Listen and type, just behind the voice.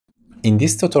In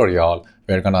this tutorial,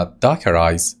 we're gonna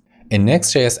Dockerize a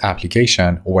Next.js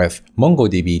application with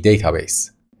MongoDB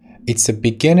database. It's a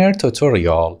beginner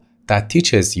tutorial that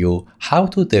teaches you how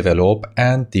to develop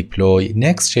and deploy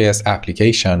Next.js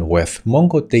application with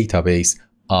Mongo database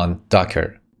on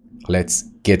Docker. Let's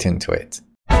get into it.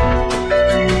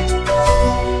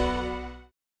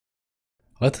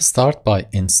 Let's start by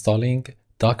installing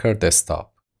Docker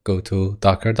Desktop. Go to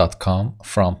docker.com.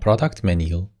 From product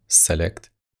menu, select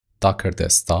Docker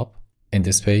Desktop. In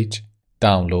this page,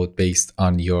 download based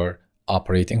on your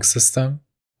operating system.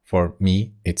 For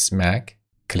me, it's Mac.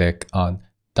 Click on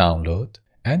download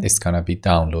and it's gonna be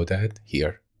downloaded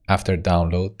here. After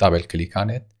download, double click on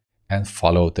it and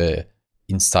follow the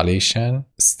installation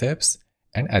steps,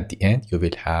 and at the end you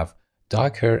will have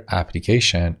Docker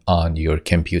application on your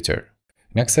computer.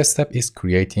 Next step is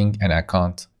creating an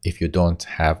account. If you don't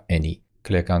have any,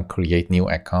 click on create new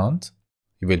account.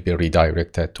 You will be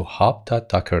redirected to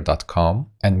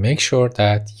hub.docker.com, and make sure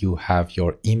that you have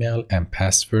your email and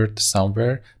password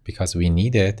somewhere because we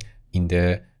need it in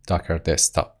the Docker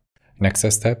desktop. Next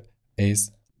step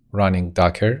is running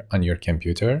Docker on your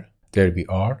computer. There we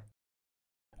are.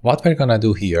 What we're gonna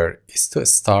do here is to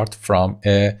start from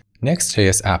a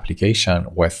Next.js application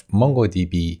with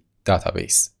MongoDB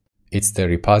database. It's the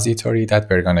repository that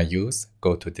we're gonna use.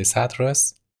 Go to this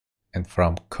address and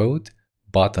from code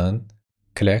button,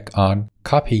 click on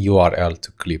copy URL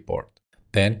to clipboard.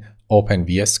 Then open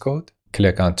VS Code,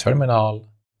 click on terminal,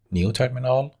 new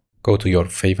terminal, go to your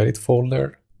favorite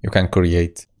folder. You can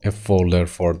create a folder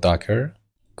for Docker.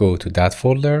 Go to that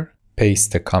folder,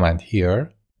 paste the command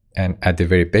here, and at the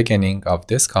very beginning of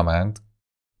this command,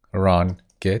 run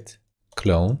git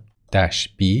clone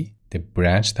 -b. The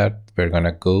branch that we're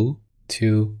gonna go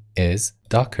to is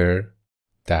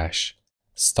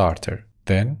docker-starter.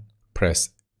 Then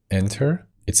press enter.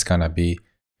 It's gonna be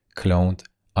cloned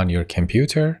on your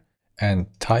computer, and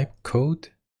type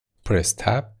code, press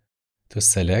tab to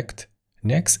select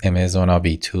Next Amazona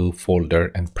v2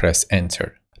 folder and press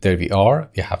enter. There we are.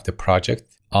 We have the project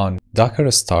on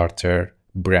Docker starter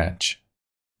branch.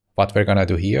 What we're gonna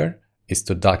do here is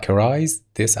to Dockerize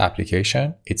this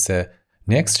application. It's a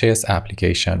Next.js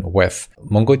application with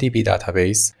MongoDB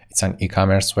database. It's an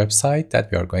e-commerce website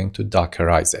that we are going to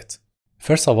Dockerize it.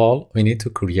 First of all, we need to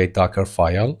create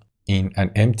Dockerfile in an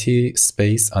empty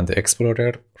space on the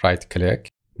Explorer. Right click,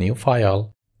 new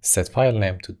file, set file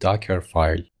name to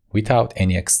Dockerfile without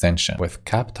any extension with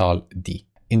capital D.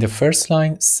 In the first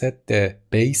line, set the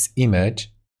base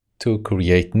image to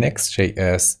create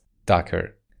Next.js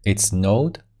Docker. It's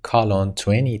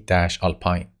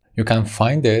node:20-alpine. You can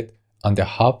find it on the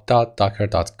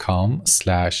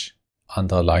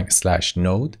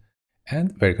hub.docker.com/_node,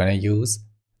 and we're gonna use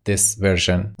this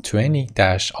version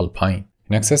 20-alpine.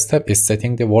 Next step is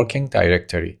setting the working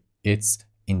directory. It's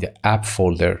in the app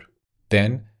folder.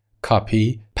 Then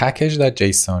copy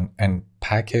package.json and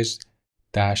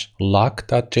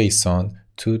package-lock.json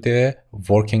to the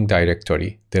working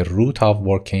directory, the root of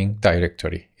working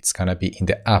directory. It's gonna be in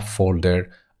the app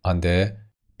folder on the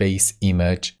base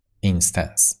image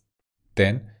instance.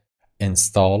 Then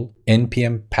install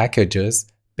npm packages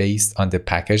based on the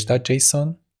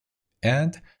package.json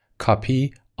and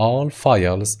copy all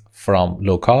files from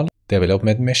local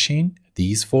development machine,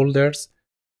 these folders,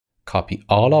 copy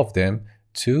all of them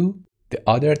to the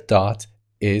other dot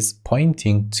is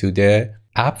pointing to the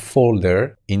app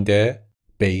folder in the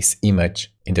base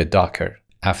image in the Docker.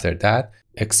 After that,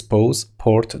 expose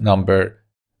port number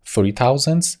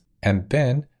 3000 and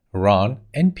then run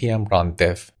npm run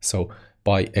dev. So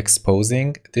by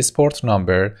exposing this port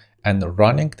number and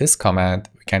running this command,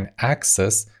 we can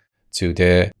access to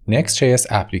the Next.js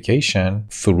application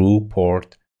through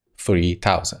port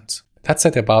 3000. That's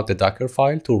it about the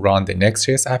Dockerfile to run the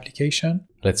Next.js application.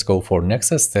 Let's go for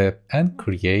next step and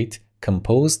create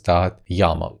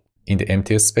compose.yaml. In the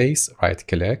empty space, right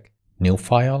click, new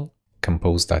file,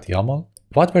 compose.yaml.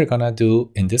 What we're gonna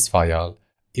do in this file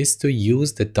is to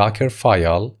use the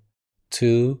Dockerfile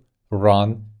to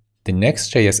run the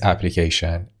Next.js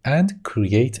application and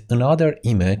create another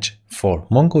image for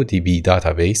MongoDB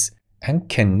database and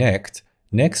connect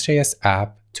Next.js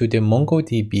app to the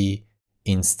MongoDB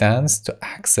instance to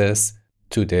access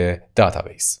to the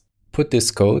database. Put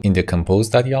this code in the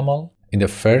compose.yaml. In the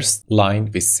first line,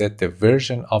 we set the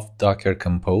version of Docker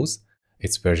Compose.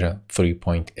 It's version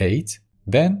 3.8.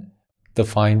 Then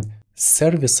define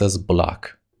services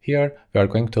block. Here, we are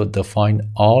going to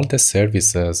define all the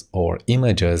services or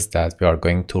images that we are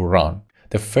going to run.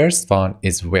 The first one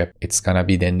is web. It's gonna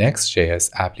be the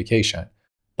Next.js application.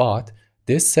 But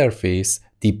this service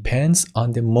depends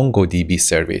on the MongoDB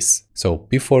service. So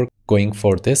before going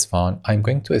for this one, I'm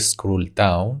going to scroll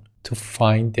down to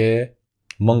find the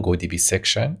MongoDB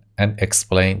section and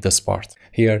explain this part.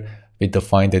 Here we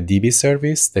define the DB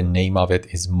service. The name of it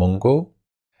is Mongo.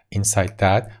 Inside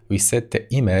that, we set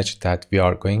the image that we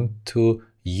are going to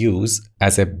use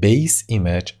as a base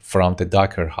image from the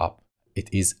Docker Hub. It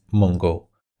is Mongo.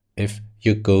 If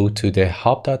you go to the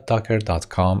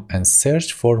hub.docker.com and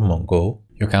search for Mongo,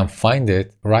 you can find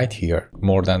it right here,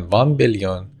 more than 1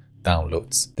 billion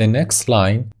downloads. The next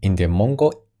line in the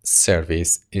Mongo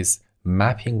service is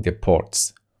mapping the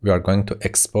ports. We are going to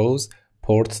expose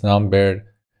port number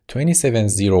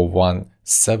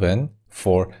 27017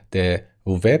 for the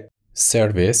web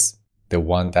service, the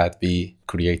one that we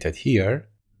created here,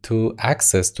 to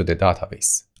access to the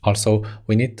database. Also,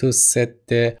 we need to set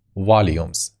the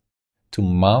volumes to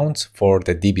mount for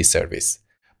the DB service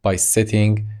by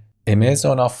setting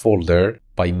Amazona folder,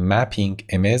 by mapping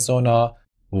Amazona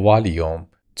volume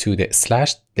to the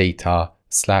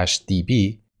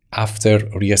 /data/db. After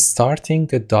restarting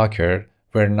the Docker,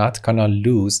 we're not gonna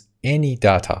lose any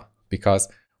data because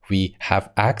we have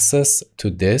access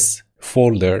to this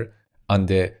folder on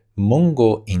the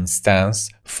Mongo instance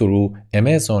through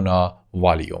Amazona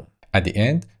volume. At the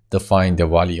end, define the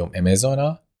volume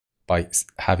Amazona. By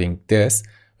having this,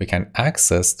 we can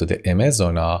access to the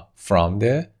Amazona from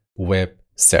the web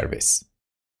service.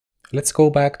 Let's go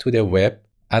back to the web.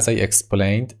 As I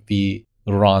explained, we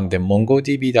run the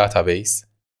MongoDB database,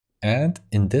 and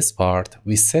in this part,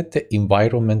 we set the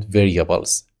environment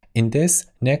variables. In this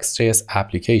Next.js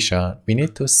application, we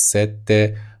need to set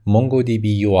the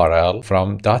MongoDB URL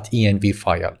from .env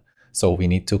file. So we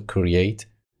need to create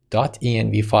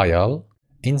 .env file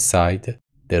inside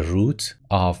the root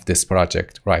of this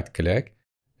project. Right click,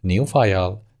 new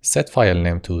file, set file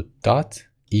name to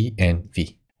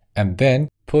 .env, and then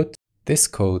put this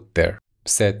code there.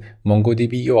 Set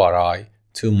MongoDB URI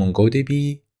to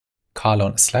MongoDB :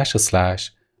 //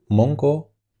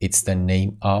 It's the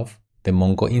name of the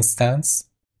Mongo instance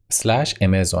 /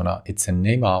 Amazona. It's the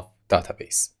name of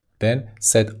database. Then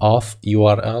set auth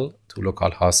URL to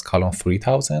localhost :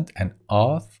 3000 and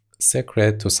auth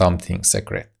secret to something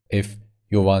secret. If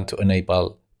you want to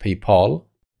enable PayPal,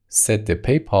 set the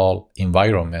PayPal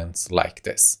environments like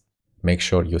this. Make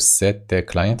sure you set the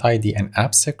client ID and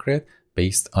app secret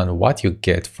based on what you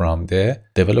get from the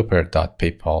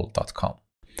developer.paypal.com.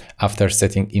 After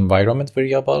setting environment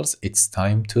variables, it's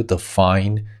time to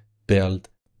define build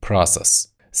process.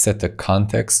 Set the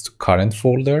context to current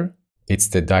folder. It's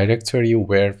the directory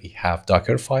where we have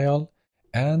Dockerfile,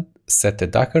 and set the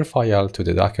Dockerfile to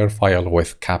the Dockerfile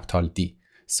with capital D.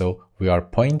 So we are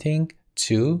pointing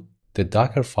to the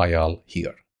Dockerfile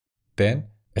here. Then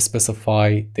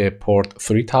specify the port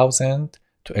 3000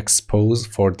 to expose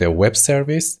for the web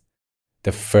service.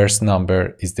 The first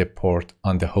number is the port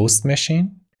on the host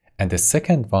machine, and the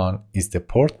second one is the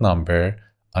port number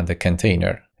on the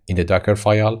container. In the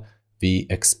Dockerfile, we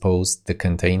expose the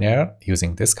container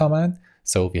using this command,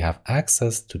 so we have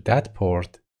access to that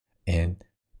port in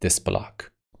this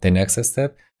block. The next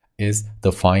step is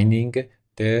defining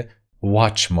the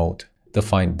watch mode.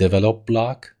 Define develop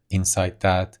block. Inside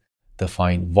that,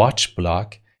 define watch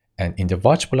block. And in the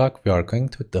watch block, we are going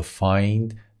to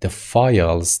define the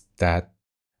files that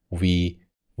we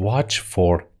watch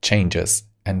for changes.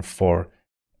 And for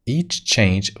each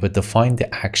change, we define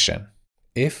the action.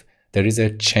 If there is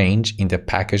a change in the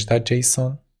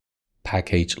package.json,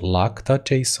 package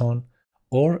lock.json,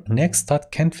 or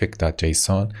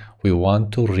next.config.json, we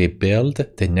want to rebuild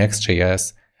the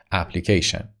Next.js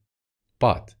application.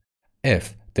 But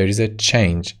if there is a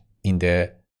change in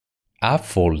the app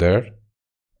folder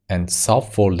and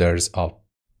subfolders of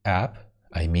app,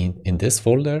 I mean in this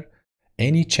folder,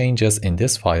 any changes in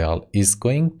this file is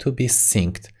going to be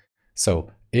synced.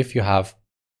 So if you have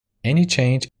any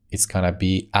change, it's gonna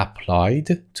be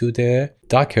applied to the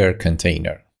Docker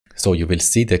container. So you will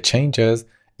see the changes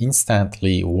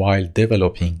instantly while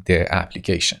developing the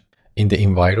application. In the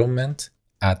environment,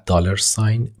 add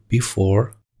 $sign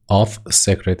before auth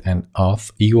secret and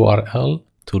auth URL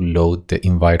to load the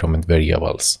environment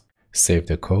variables. Save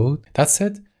the code. That's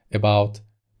it about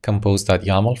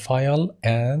compose.yaml file,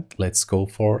 and let's go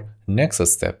for next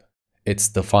step. It's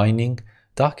defining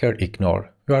Docker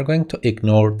ignore. We are going to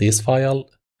ignore this file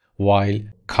while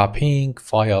copying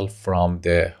file from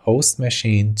the host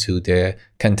machine to the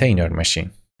container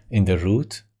machine. In the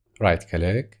root, right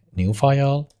click, new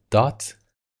file,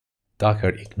 .docker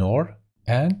ignore,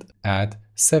 and add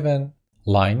 7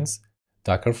 lines,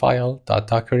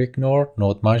 Dockerfile.docker ignore,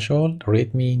 node module,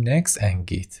 readme, next, and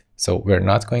git. So we're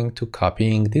not going to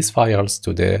copying these files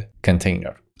to the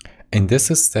container. In this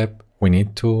step, we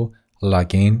need to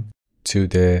log in to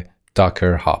the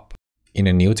Docker Hub. In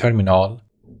a new terminal,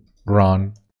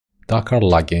 run Docker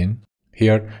login.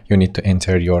 Here, you need to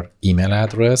enter your email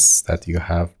address that you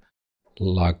have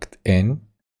logged in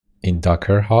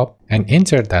Docker Hub and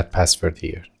enter that password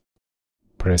here.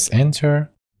 Press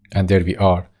enter, and there we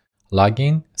are.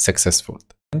 Login successful.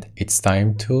 And it's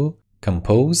time to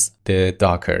compose the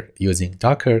Docker using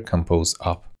Docker compose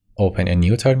up. Open a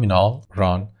new terminal,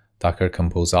 run Docker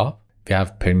compose up. We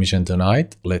have permission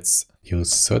denied. Let's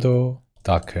use sudo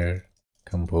docker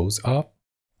compose up.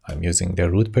 I'm using the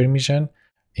root permission.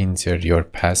 Enter your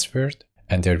password,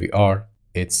 and there we are.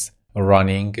 It's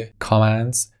running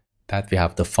commands that we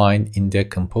have defined in the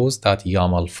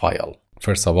compose.yaml file.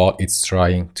 First of all, it's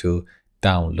trying to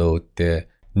download the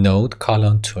node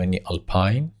colon 20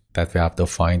 alpine that we have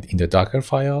defined in the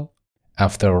Dockerfile.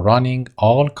 After running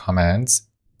all commands,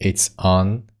 it's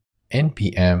on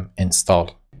npm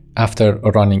install. After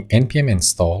running npm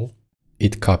install,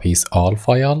 it copies all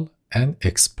file and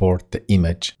export the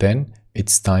image. Then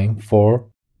it's time for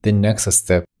the next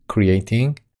step,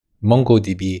 creating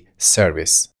MongoDB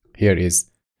service. Here is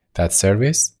that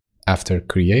service. After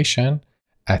creation,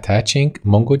 attaching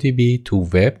MongoDB to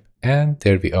web, and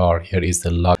there we are. Here is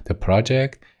the log, the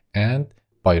project, and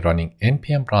by running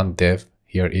npm run dev,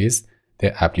 here is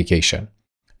the application.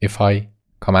 If I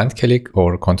command click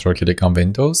or control click on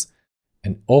Windows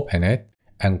and open it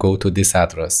and go to this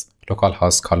address,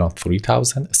 localhost colon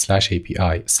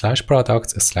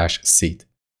 3000/API/products/seed.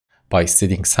 By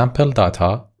seeding sample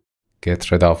data,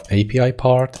 get rid of API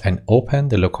part and open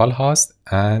the localhost,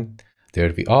 and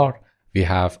there we are. We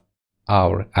have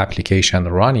our application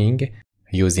running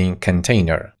using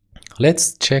container.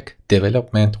 Let's check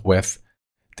development with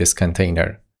this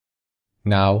container.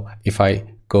 Now, if I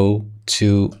go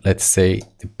to, let's say,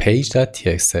 the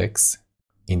page.tsx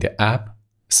in the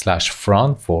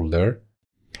app/front folder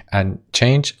and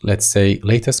change, let's say,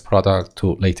 latest product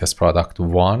to latest product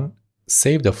 1,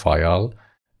 save the file,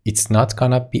 it's not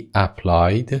gonna be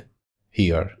applied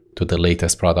here to the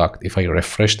latest product. If I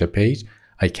refresh the page,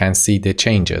 I can see the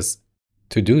changes.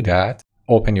 To do that,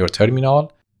 open your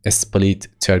terminal, split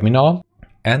terminal,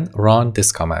 and run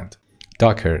this command.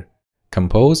 Docker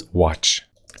compose watch.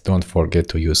 Don't forget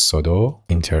to use sudo,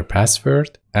 enter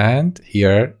password, and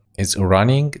here is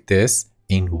running this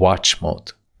in watch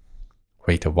mode.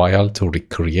 Wait a while to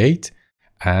recreate,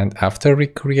 and after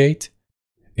recreate,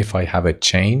 if I have a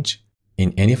change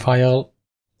in any file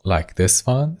like this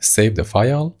one, save the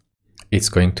file, it's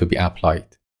going to be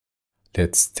applied.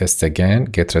 Let's test again,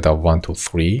 get rid of 1, 2,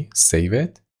 3, save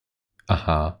it.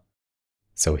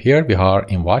 So here we are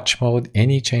in watch mode.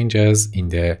 Any changes in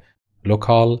the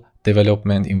local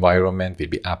development environment will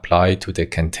be applied to the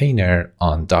container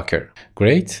on Docker.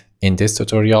 Great. In this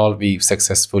tutorial, we've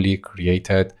successfully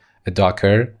created a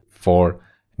Docker for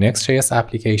Next.js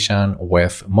application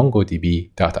with MongoDB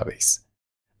database.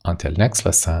 Until next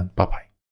lesson, bye-bye.